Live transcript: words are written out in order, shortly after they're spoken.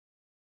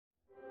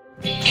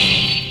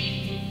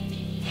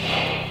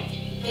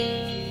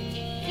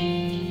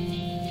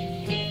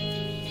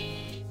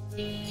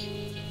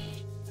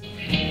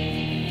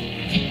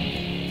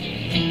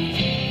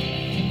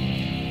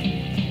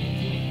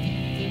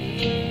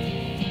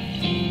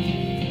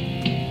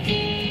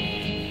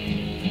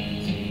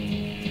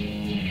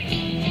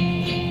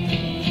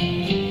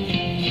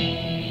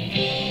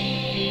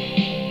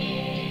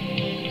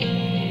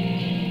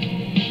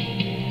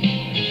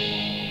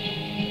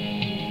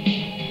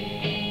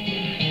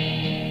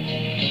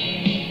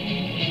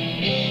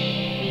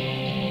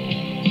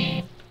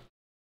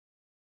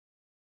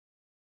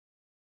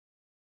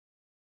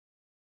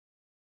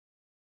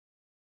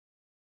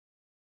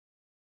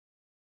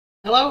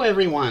Hello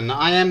everyone,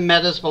 I am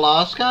Metis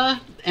Balaska,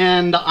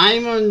 and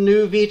I'm a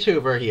new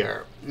VTuber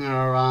here.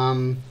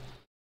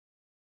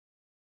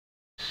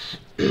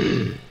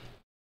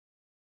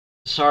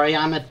 Sorry,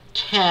 I'm a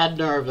tad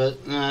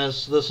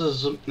nervous. This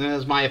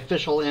is my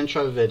official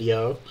intro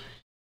video.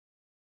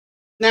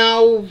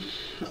 Now,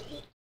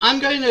 I'm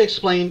going to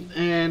explain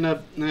in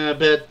a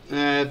bit.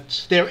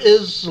 There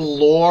is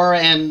lore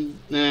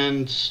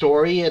and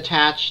story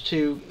attached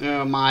to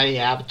my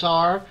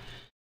avatar.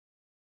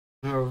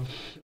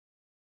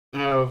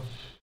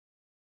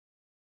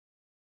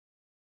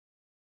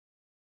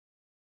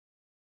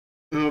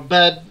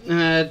 But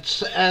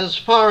as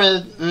far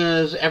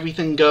as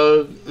everything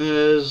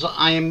goes,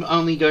 I'm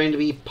only going to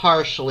be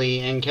partially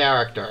in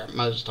character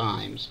most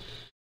times.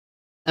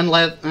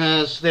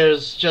 Unless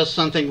there's just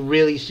something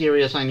really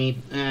serious I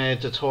need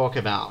to talk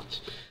about.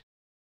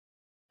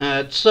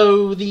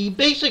 So the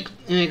basic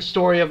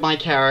story of my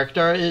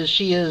character is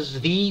she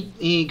is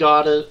the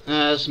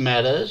goddess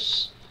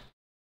Metis,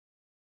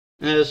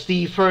 as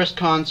the first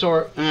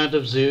consort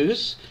of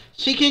Zeus,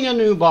 seeking a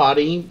new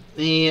body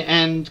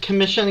and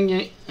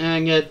commissioning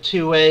it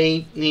to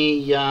a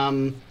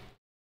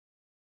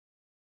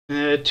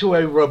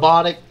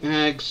robotic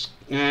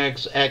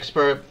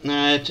expert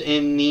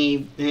in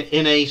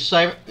a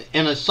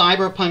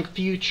cyberpunk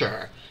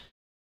future.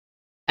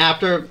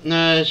 After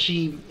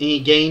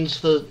she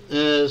gains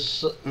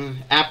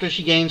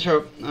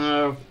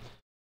her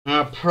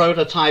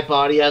prototype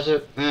body, as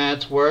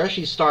it were,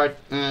 she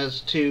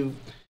starts to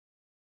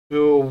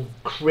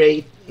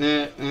create.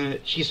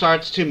 She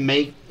starts to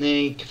make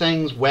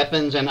things,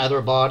 weapons, and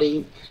other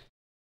bodies,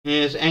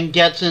 and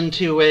gets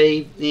into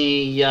a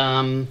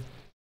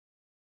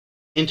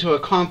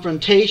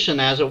confrontation,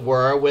 as it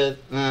were, with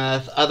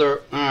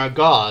other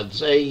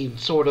gods. A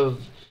sort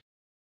of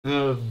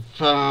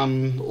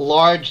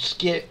large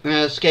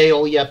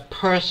scale yet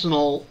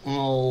personal.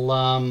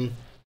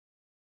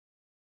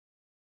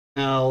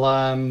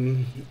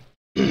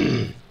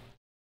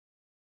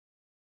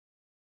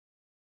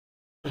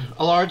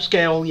 A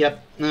large-scale yet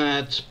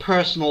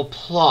personal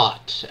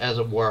plot, as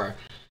it were.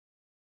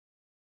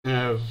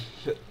 The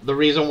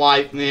reason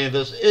why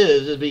this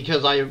is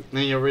because I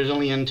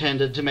originally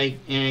intended to make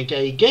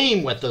a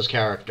game with this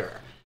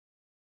character.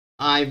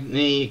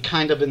 I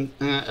kind of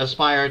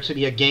aspire to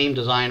be a game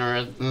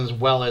designer as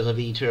well as a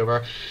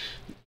VTuber.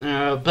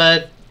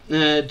 But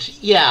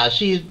yeah,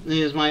 she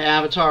is my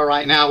avatar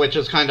right now, which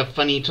is kind of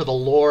funny to the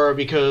lore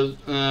because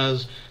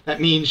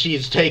that means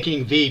she's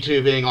taking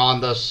VTubing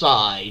on the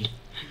side.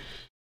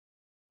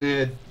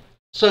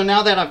 So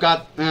now that I've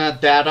got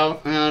that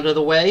out of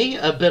the way,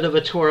 a bit of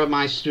a tour of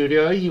my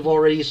studio. You've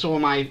already saw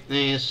my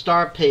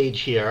start page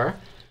here.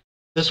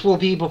 This will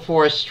be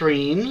before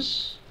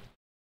streams.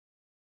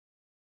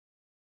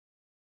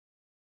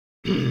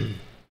 And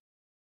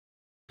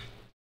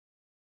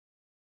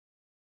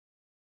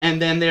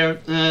then there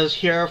is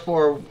here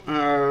for,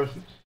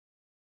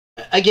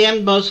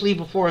 again, mostly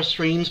before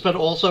streams, but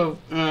also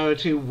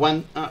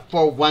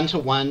for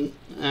one-to-one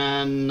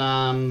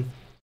and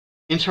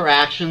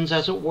interactions,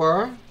 as it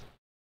were.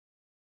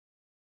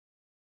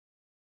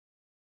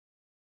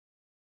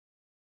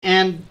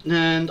 And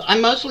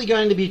I'm mostly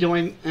going to be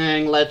doing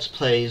Let's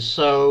Plays,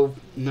 so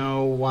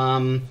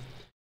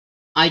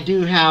I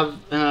do have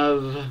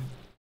a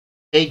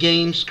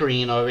game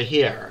screen over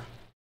here.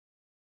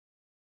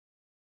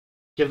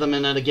 Give them a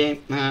minute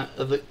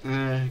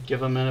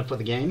give a minute for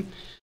the game.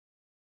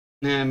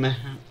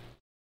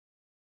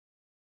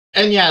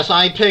 And yes,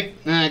 I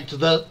picked as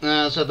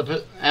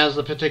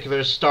the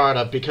particular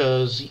startup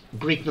because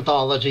Greek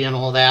mythology and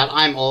all that.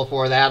 I'm all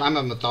for that. I'm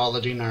a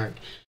mythology nerd.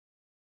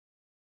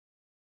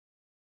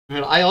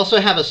 And I also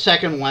have a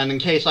second one in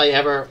case I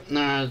ever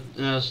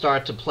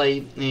start to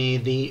play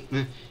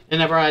if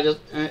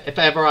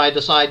ever I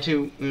decide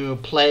to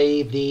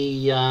play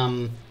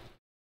the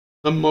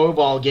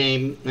mobile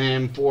game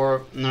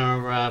for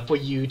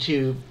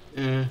YouTube.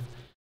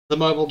 The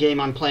mobile game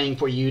I'm playing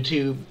for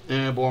YouTube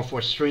or for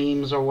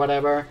streams or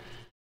whatever.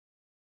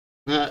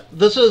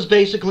 This is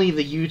basically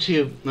the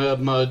YouTube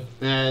mode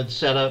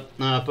set up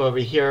over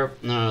here,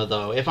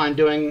 though. If I'm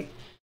doing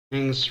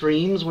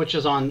streams, which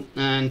is on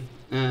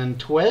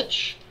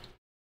Twitch,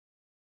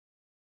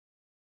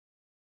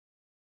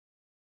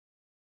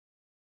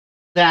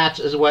 that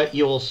is what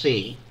you'll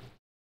see.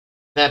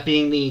 that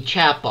being the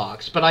chat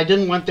box. But I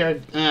didn't want there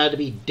to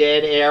be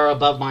dead air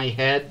above my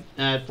head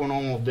for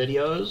normal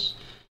videos.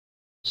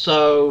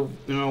 So,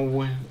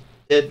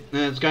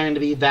 it's going to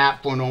be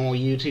that for normal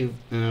YouTube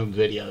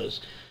videos.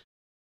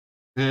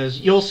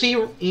 As you'll see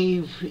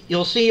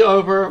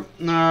over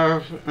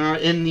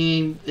in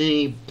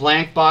the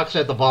blank box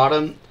at the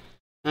bottom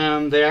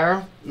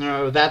there,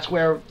 that's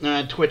where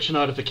Twitch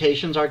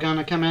notifications are going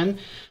to come in.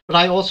 But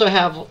I also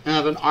have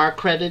an art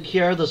credit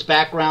here. This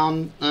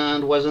background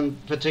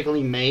wasn't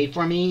particularly made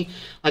for me.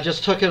 I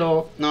just took it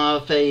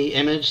off a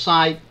image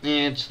site.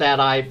 It's that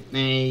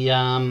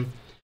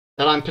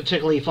that I'm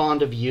particularly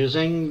fond of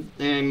using,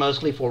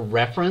 mostly for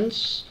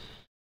reference.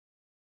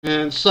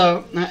 And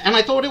so, and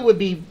I thought it would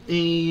be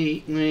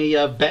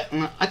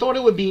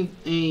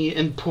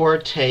in poor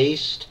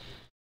taste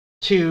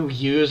to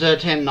use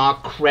it and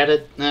not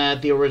credit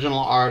the original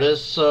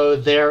artist. So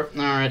there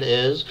it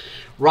is.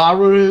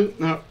 Raruru,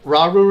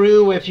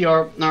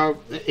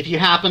 if you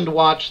happen to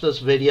watch this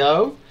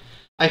video,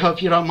 I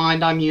hope you don't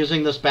mind I'm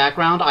using this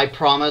background. I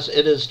promise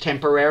it is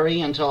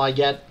temporary until I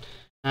get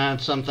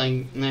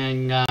something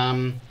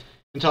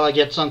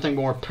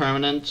more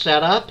permanent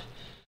set up.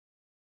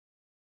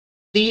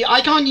 The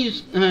icon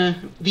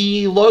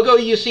the logo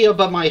you see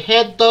above my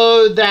head,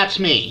 though, that's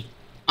me.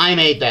 I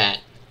made that.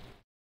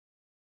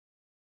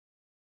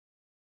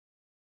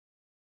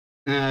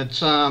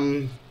 It's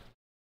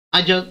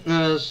I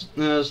just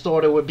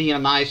thought it would be a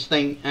nice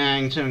thing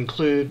to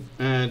include,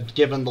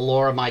 given the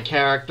lore of my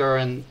character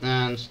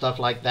and stuff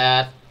like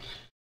that.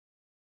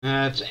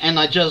 So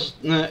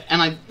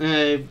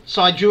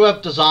I drew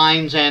up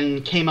designs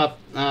and came up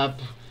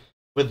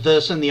with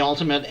this in the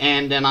ultimate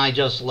end, and I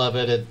just love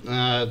it.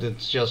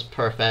 It's just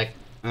perfect.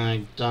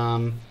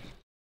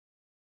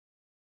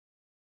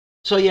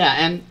 So yeah,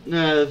 and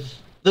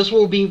this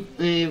will be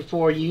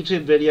for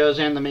YouTube videos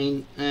and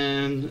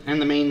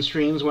the main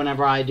streams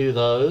whenever I do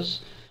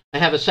those. I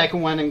have a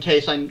second one in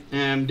case I'm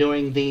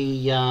doing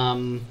the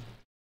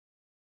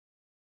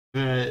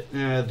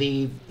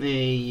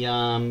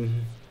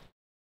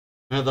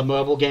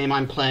mobile game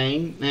I'm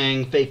playing,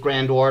 Fate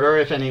Grand Order,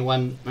 if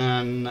anyone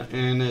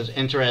is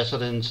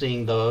interested in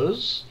seeing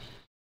those.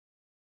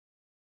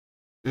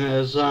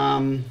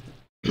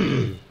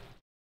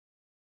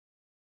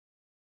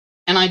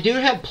 And I do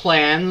have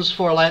plans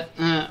for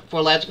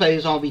Let's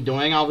Plays I'll be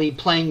doing. I'll be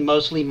playing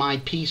mostly my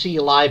PC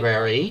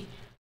library.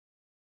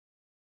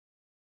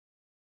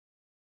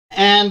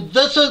 And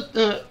this is,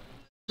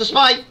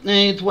 despite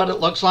what it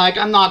looks like,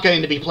 I'm not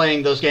going to be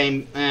playing this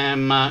game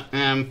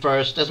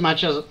first, as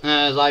much as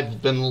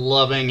I've been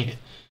loving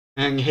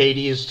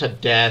Hades to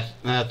death.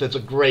 It's a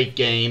great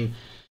game.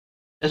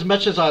 As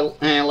much as I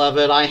love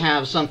it, I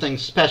have something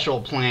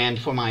special planned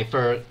for my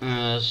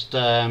first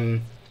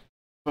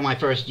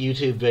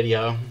YouTube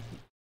video,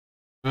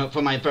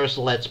 for my first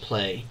Let's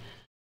Play.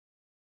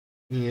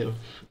 Yeah.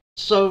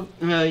 So,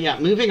 yeah,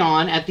 moving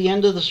on, at the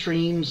end of the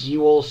streams, you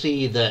will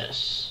see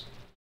this.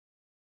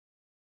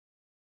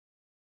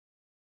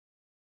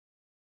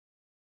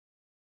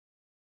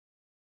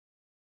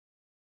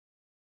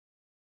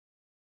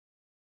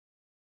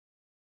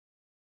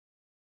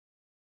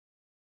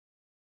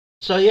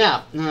 So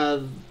yeah,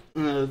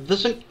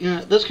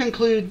 this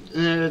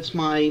concludes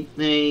my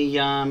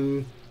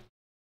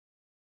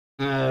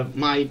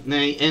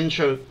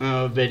intro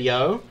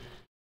video.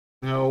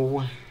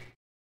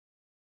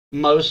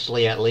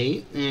 Mostly, at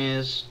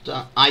least,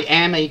 I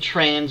am a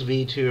trans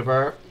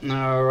VTuber.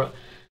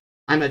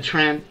 I'm a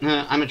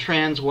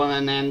trans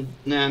woman,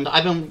 and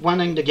I've been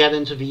wanting to get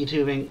into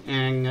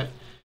VTubing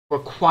for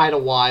quite a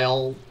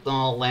while,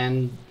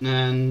 and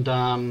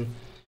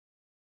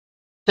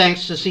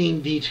thanks to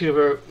seeing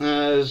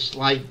VTubers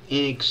like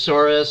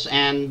Xorus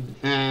and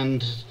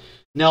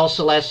Nell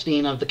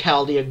Celestine of the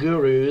Chaldea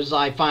Gurus,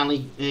 I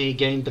finally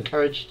gained the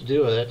courage to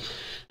do it.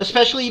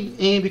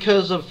 Especially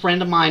because a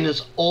friend of mine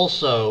is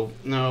also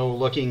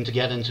looking to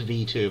get into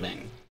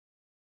VTubing.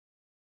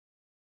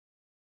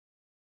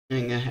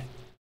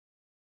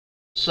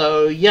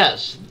 So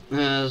yes,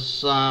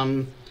 this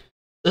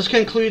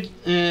concludes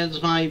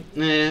my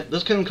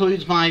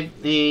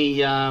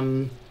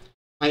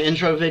my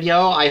intro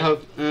video. I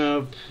hope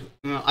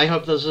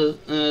this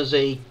is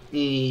a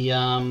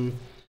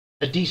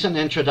decent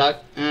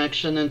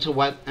introduction into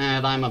what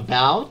I'm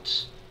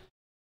about.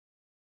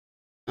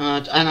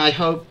 And I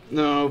hope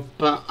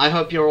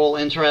you're all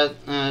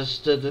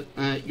interested.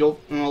 You'll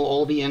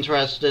all be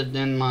interested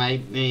in my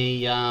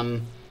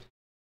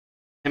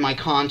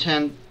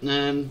content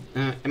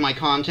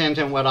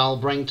and what I'll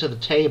bring to the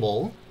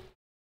table.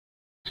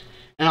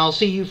 And I'll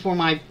see you for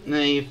my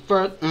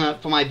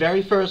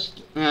very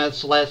first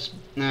Let's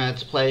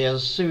Play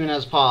as soon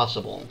as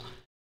possible.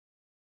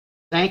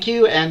 Thank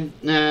you, and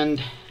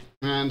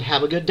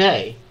have a good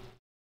day.